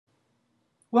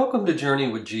Welcome to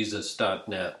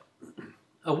JourneyWithJesus.net,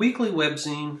 a weekly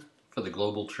webzine for the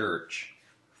global church.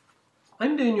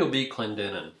 I'm Daniel B.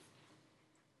 Clendenin.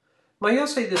 My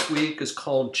essay this week is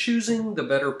called Choosing the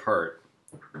Better Part,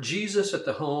 Jesus at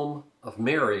the Home of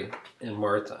Mary and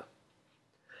Martha.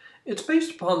 It's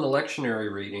based upon the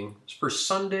lectionary reading for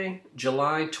Sunday,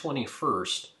 July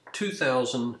 21st,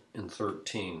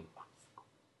 2013.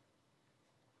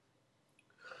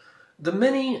 The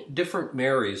many different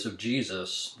Marys of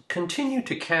Jesus continue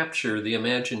to capture the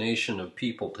imagination of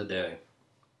people today.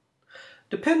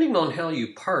 Depending on how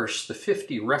you parse the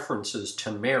 50 references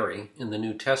to Mary in the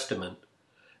New Testament,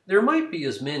 there might be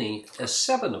as many as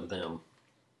 7 of them.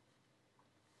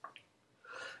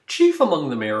 Chief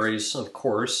among the Marys, of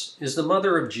course, is the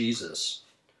mother of Jesus,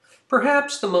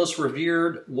 perhaps the most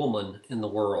revered woman in the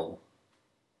world.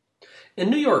 In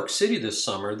New York City this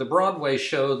summer, the Broadway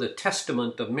show The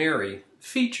Testament of Mary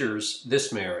features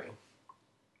this Mary.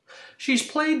 She's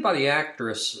played by the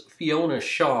actress Fiona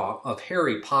Shaw of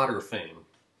Harry Potter fame.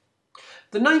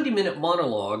 The 90-minute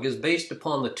monologue is based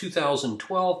upon the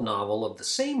 2012 novel of the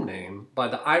same name by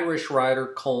the Irish writer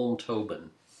Colm Tobin.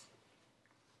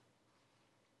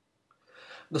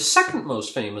 The second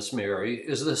most famous Mary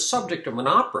is the subject of an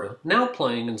opera now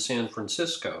playing in San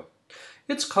Francisco.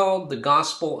 It's called The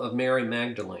Gospel of Mary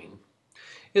Magdalene.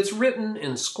 It's written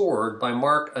and scored by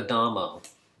Mark Adamo.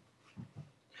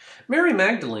 Mary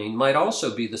Magdalene might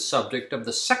also be the subject of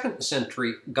the 2nd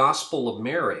century Gospel of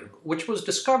Mary, which was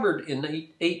discovered in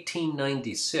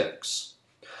 1896,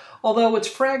 although its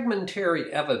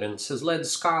fragmentary evidence has led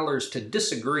scholars to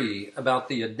disagree about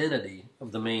the identity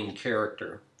of the main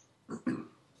character.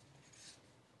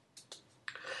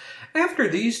 After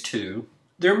these two,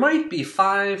 there might be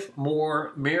 5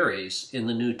 more Marys in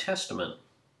the New Testament.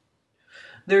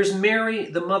 There's Mary,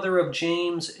 the mother of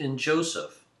James and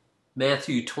Joseph,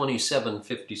 Matthew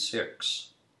 27:56.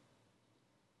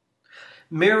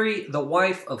 Mary, the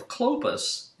wife of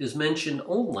Clopas, is mentioned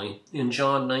only in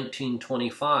John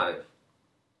 19:25.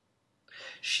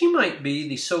 She might be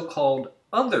the so-called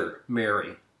other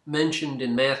Mary, mentioned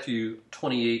in Matthew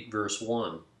 28, verse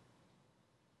 1.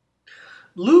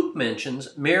 Luke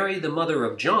mentions Mary, the mother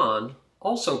of John,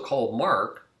 also called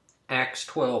Mark, Acts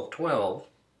 12:12.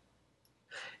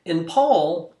 And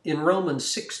Paul, in Romans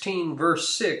 16, verse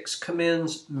 6,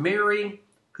 commends Mary,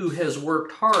 who has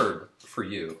worked hard for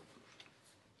you.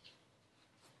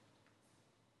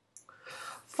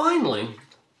 Finally,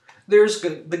 there's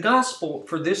the gospel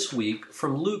for this week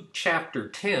from Luke chapter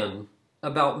 10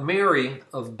 about Mary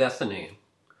of Bethany,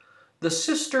 the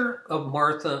sister of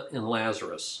Martha and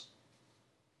Lazarus.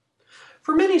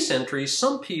 For many centuries,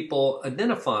 some people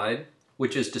identified,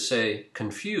 which is to say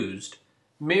confused,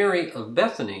 Mary of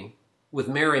Bethany with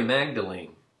Mary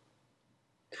Magdalene.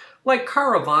 Like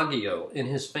Caravaggio in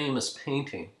his famous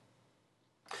painting.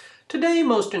 Today,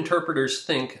 most interpreters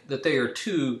think that they are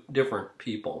 2 different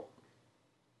people.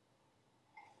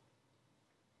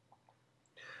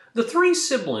 The 3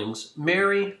 siblings,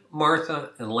 Mary,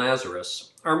 Martha, and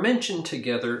Lazarus, are mentioned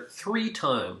together 3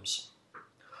 times.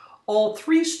 All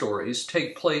 3 stories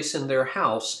take place in their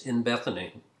house in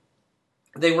Bethany.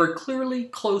 They were clearly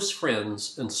close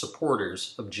friends and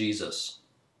supporters of Jesus.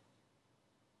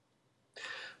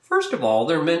 First of all,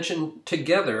 they're mentioned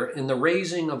together in the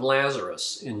raising of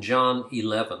Lazarus in John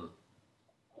 11.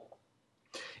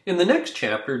 In the next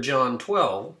chapter, John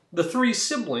 12, the 3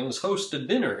 siblings host a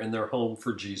dinner in their home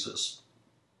for Jesus,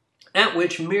 at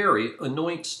which Mary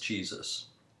anoints Jesus.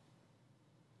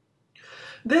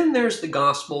 Then there's the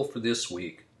gospel for this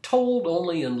week, told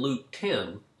only in Luke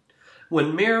 10,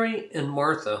 when Mary and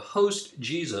Martha host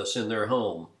Jesus in their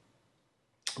home.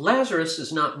 Lazarus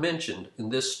is not mentioned in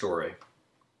this story.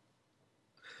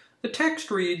 The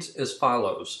text reads as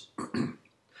follows.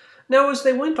 Now as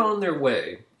they went on their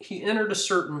way, he entered a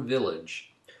certain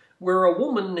village, where a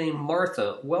woman named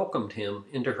Martha welcomed him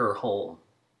into her home.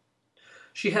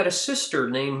 She had a sister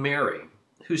named Mary,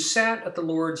 who sat at the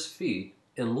Lord's feet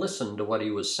and listened to what he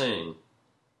was saying.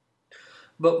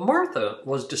 But Martha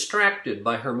was distracted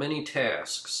by her many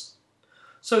tasks.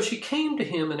 So she came to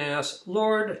him and asked,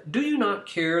 "Lord, do you not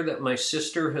care that my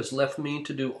sister has left me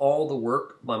to do all the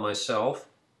work by myself?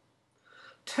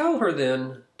 Tell her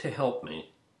then to help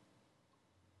me."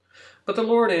 But the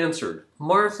Lord answered,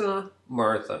 "Martha,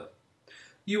 Martha,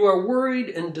 you are worried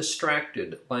and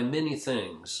distracted by many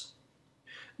things.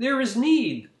 There is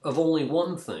need of only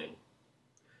one thing.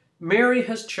 Mary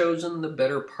has chosen the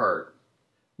better part,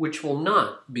 which will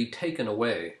not be taken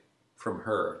away from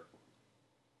her."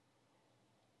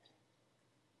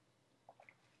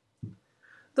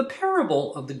 The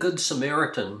parable of the Good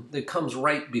Samaritan that comes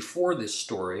right before this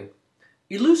story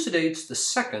elucidates the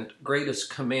second greatest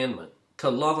commandment, to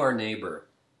love our neighbor.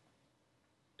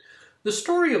 The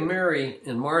story of Mary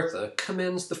and Martha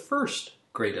commends the first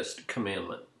greatest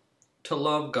commandment, to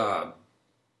love God.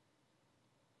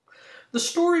 The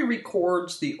story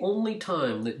records the only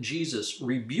time that Jesus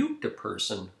rebuked a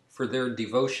person for their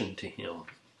devotion to him.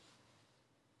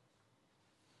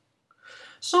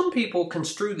 Some people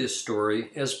construe this story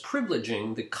as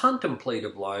privileging the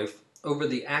contemplative life over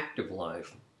the active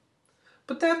life,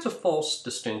 but that's a false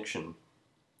distinction.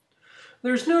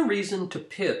 There's no reason to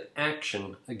pit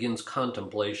action against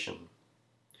contemplation.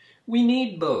 We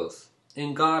need both,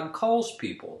 and God calls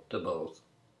people to both.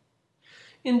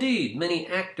 Indeed, many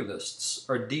activists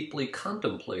are deeply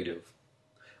contemplative,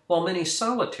 while many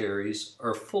solitaries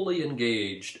are fully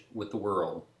engaged with the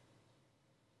world.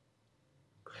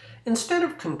 Instead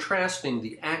of contrasting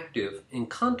the active and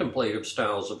contemplative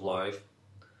styles of life,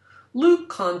 Luke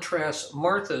contrasts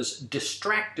Martha's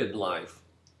distracted life,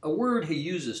 a word he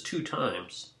uses 2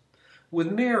 times,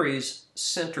 with Mary's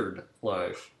centered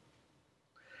life.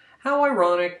 How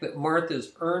ironic that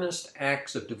Martha's earnest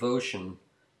acts of devotion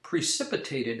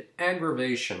precipitated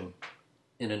aggravation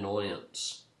and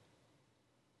annoyance.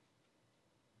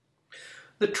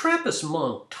 The Trappist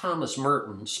monk Thomas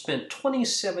Merton spent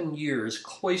 27 years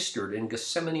cloistered in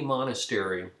Gethsemani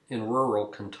Monastery in rural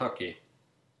Kentucky.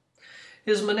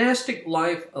 His monastic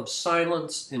life of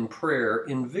silence and prayer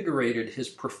invigorated his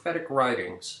prophetic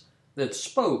writings that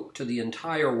spoke to the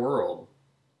entire world,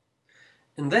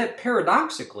 and that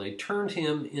paradoxically turned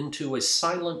him into a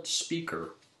silent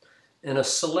speaker and a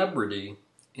celebrity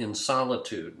in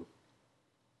solitude.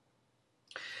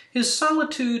 His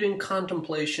solitude and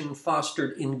contemplation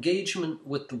fostered engagement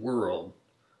with the world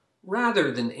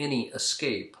rather than any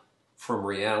escape from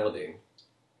reality.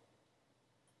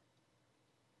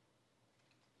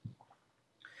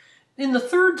 In the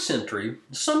 3rd century,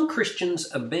 some Christians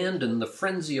abandoned the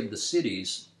frenzy of the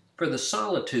cities for the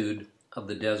solitude of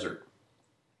the desert.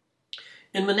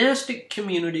 In monastic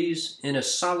communities and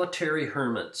as solitary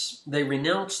hermits, they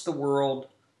renounced the world,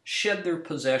 shed their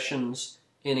possessions,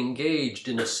 and engaged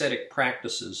in ascetic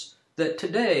practices that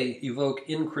today evoke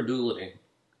incredulity.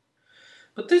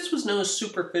 But this was no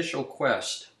superficial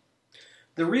quest.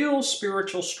 The real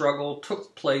spiritual struggle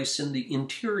took place in the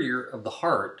interior of the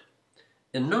heart,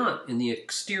 and not in the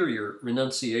exterior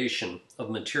renunciation of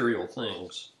material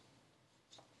things.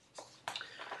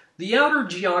 The outer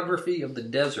geography of the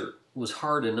desert was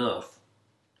hard enough.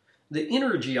 The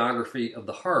inner geography of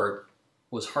the heart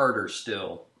was harder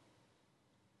still.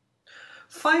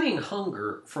 Fighting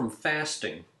hunger from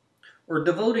fasting, or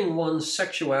devoting one's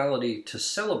sexuality to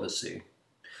celibacy,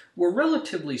 were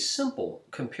relatively simple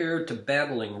compared to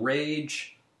battling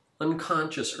rage,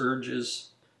 unconscious urges,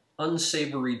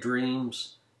 unsavory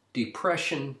dreams,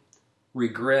 depression,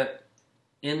 regret,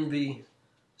 envy,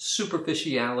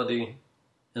 superficiality,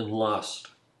 and lust.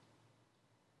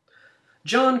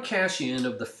 John Cassian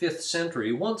of the 5th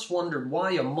century once wondered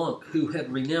why a monk who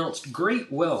had renounced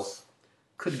great wealth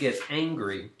could get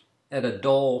angry at a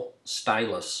dull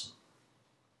stylus.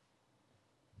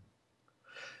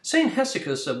 St.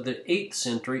 Hesychus of the 8th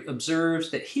century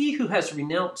observes that he who has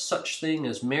renounced such thing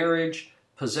as marriage,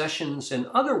 possessions, and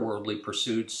other worldly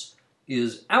pursuits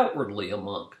is outwardly a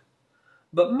monk,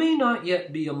 but may not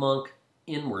yet be a monk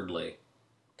inwardly.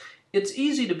 It's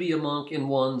easy to be a monk in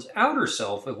one's outer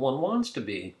self if one wants to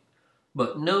be,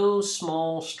 but no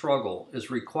small struggle is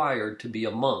required to be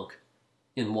a monk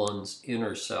in one's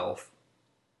inner self.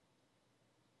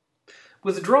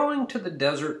 Withdrawing to the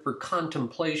desert for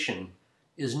contemplation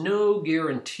is no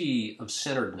guarantee of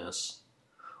centeredness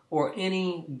or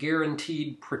any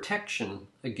guaranteed protection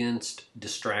against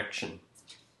distraction.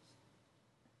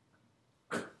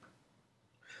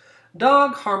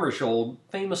 Dag Hammarskjöld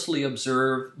famously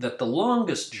observed that the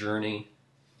longest journey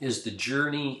is the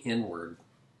journey inward.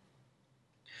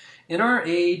 In our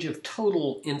age of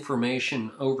total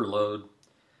information overload,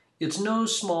 it's no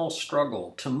small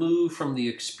struggle to move from the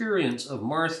experience of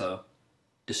Martha,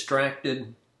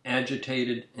 distracted,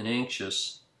 agitated, and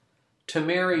anxious, to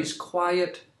Mary's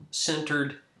quiet,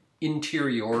 centered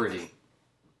interiority.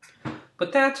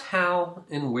 But that's how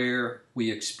and where we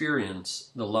experience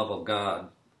the love of God.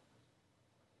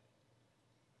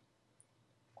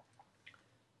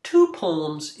 2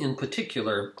 poems in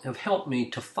particular have helped me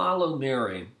to follow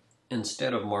Mary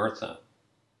instead of Martha.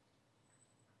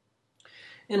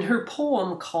 In her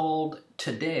poem called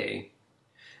Today,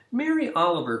 Mary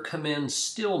Oliver commends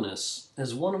stillness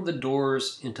as one of the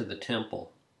doors into the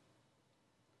temple.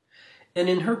 And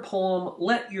in her poem,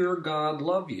 Let Your God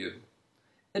Love You,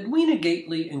 Edwina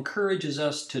Gately encourages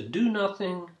us to do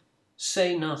nothing,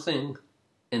 say nothing,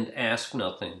 and ask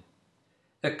nothing,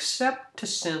 except to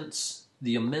sense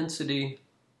the immensity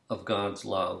of God's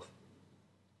love.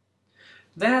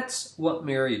 That's what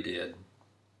Mary did.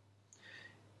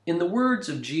 In the words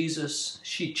of Jesus,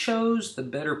 she chose the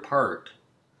better part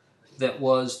that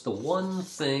was the one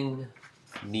thing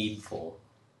needful.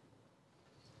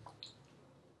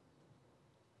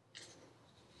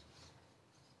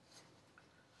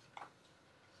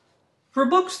 For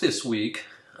books this week,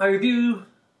 I review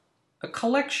a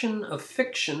collection of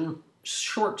fiction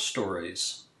short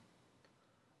stories.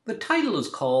 The title is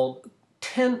called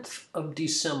 10th of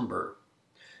December,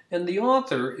 and the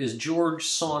author is George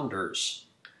Saunders.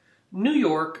 New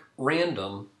York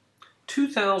Random,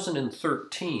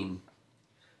 2013,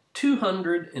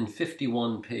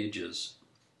 251 pages.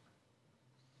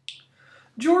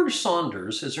 George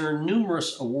Saunders has earned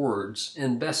numerous awards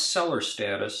and bestseller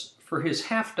status for his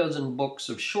half-dozen books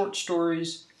of short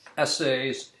stories,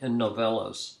 essays, and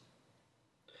novellas.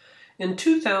 In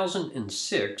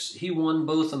 2006, he won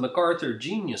both a MacArthur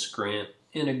Genius Grant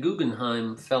and a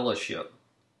Guggenheim Fellowship.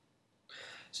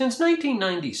 Since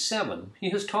 1997,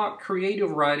 he has taught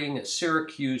creative writing at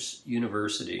Syracuse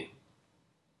University.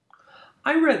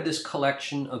 I read this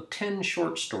collection of 10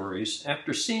 short stories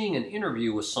after seeing an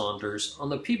interview with Saunders on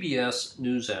the PBS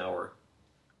NewsHour.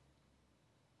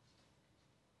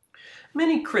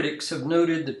 Many critics have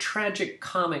noted the tragic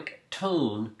comic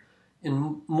tone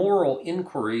and moral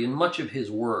inquiry in much of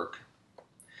his work.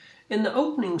 In the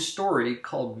opening story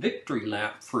called Victory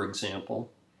Lap, for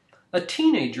example, a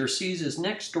teenager sees his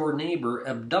next-door neighbor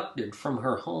abducted from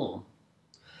her home,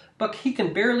 but he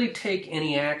can barely take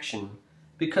any action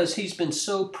because he's been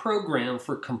so programmed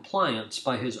for compliance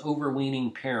by his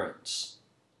overweening parents.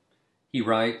 He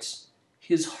writes,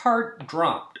 his heart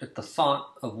dropped at the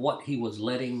thought of what he was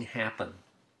letting happen.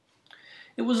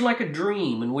 It was like a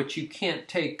dream in which you can't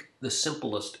take the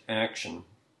simplest action.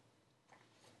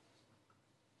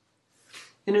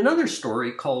 In another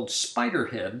story called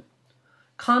Spiderhead,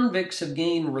 convicts have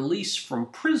gained release from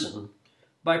prison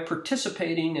by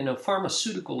participating in a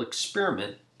pharmaceutical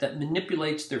experiment that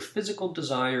manipulates their physical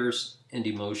desires and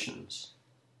emotions.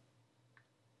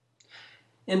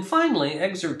 And finally,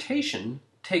 Exhortation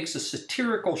takes a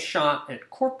satirical shot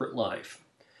at corporate life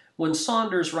when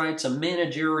Saunders writes a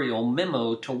managerial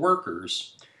memo to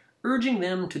workers, urging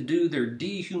them to do their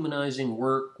dehumanizing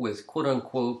work with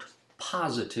quote-unquote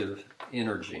positive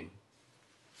energy.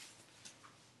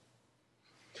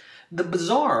 The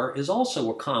bizarre is also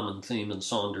a common theme in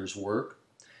Saunders' work,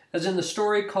 as in the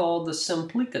story called The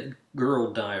Semplica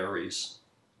Girl Diaries.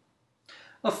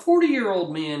 A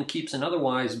 40-year-old man keeps an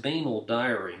otherwise banal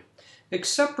diary,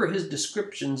 except for his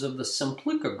descriptions of the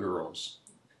Semplica girls.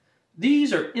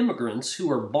 These are immigrants who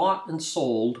are bought and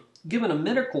sold, given a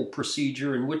medical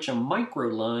procedure in which a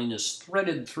microline is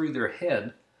threaded through their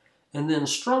head, and then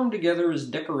strung together as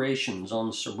decorations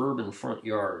on suburban front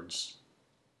yards.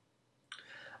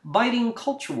 Biting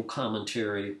cultural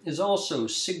commentary is also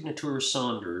signature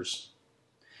Saunders.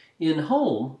 In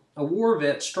Home, a war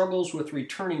vet struggles with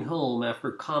returning home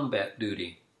after combat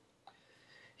duty.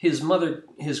 His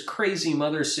crazy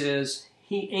mother says,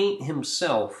 "He ain't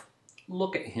himself.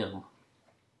 Look at him."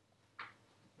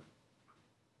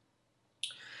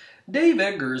 Dave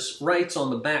Eggers writes on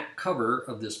the back cover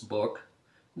of this book,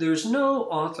 "There's no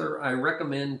author I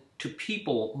recommend to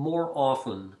people more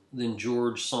often than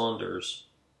George Saunders.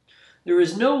 There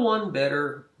is no one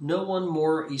better, no one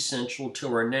more essential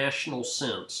to our national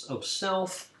sense of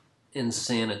self and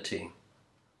sanity."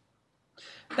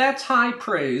 That's high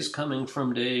praise coming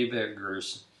from Dave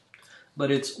Eggers,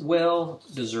 but it's well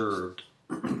deserved.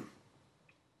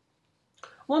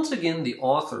 Once again, the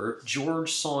author,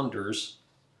 George Saunders,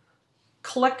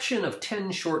 collection of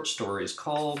 10 short stories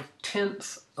called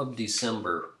 10th of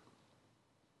December.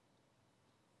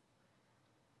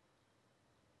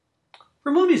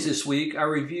 For movies this week, I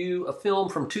review a film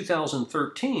from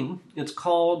 2013. It's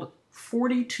called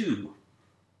 42.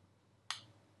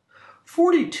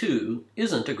 42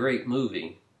 isn't a great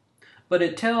movie, but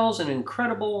it tells an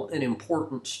incredible and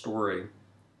important story.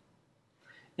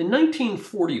 In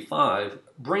 1945,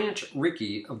 Branch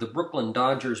Rickey of the Brooklyn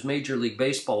Dodgers Major League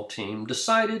Baseball team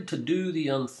decided to do the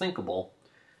unthinkable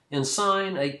and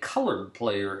sign a colored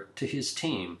player to his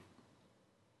team.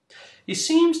 He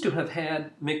seems to have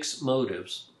had mixed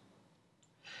motives.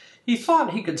 He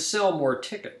thought he could sell more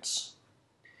tickets.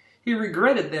 He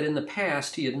regretted that in the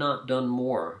past he had not done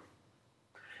more.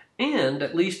 And,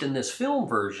 at least in this film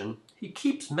version, he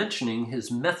keeps mentioning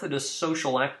his Methodist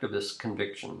social activist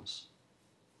convictions.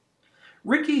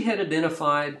 Rickey had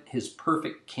identified his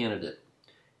perfect candidate,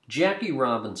 Jackie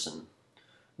Robinson,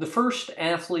 the first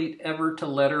athlete ever to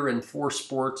letter in 4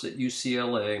 sports at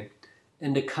UCLA,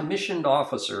 and a commissioned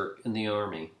officer in the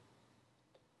Army.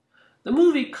 The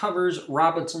movie covers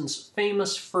Robinson's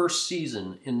famous first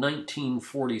season in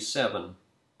 1947,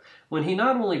 when he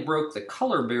not only broke the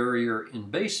color barrier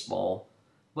in baseball,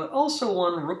 but also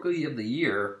won Rookie of the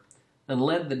Year and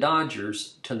led the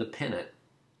Dodgers to the pennant.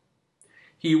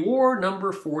 He wore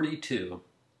number 42,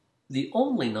 the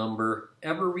only number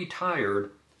ever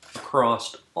retired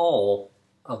across all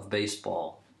of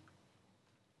baseball.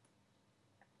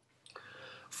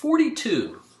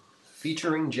 42,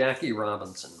 featuring Jackie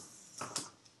Robinson.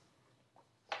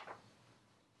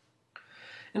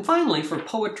 And finally, for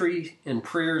poetry and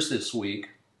prayers this week,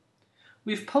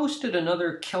 we've posted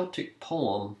another Celtic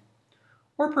poem,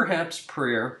 or perhaps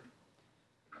prayer,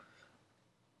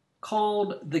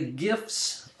 called The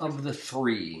Gifts of the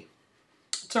Three.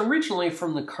 It's originally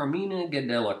from the Carmina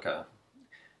Gadelica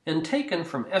and taken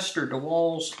from Esther de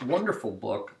Waal's wonderful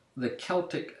book, The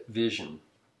Celtic Vision.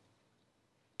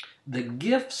 The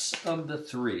Gifts of the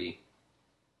Three.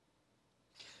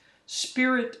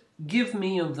 Spirit, give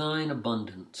me of thine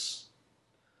abundance.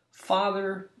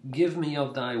 Father, give me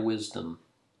of thy wisdom.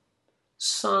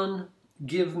 Son,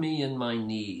 give me in my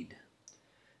need.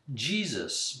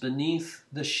 Jesus, beneath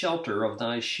the shelter of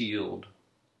thy shield.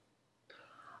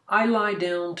 I lie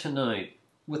down tonight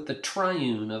with the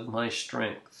triune of my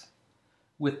strength,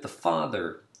 with the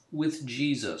Father, with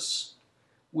Jesus,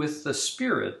 with the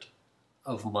Spirit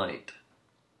of might.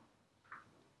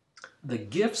 The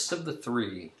Gifts of the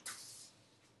Three.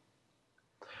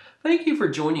 Thank you for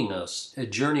joining us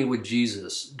at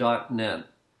JourneyWithJesus.net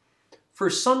for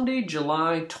Sunday,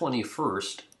 July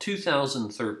 21st,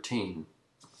 2013.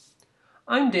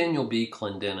 I'm Daniel B.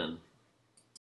 Clendenin.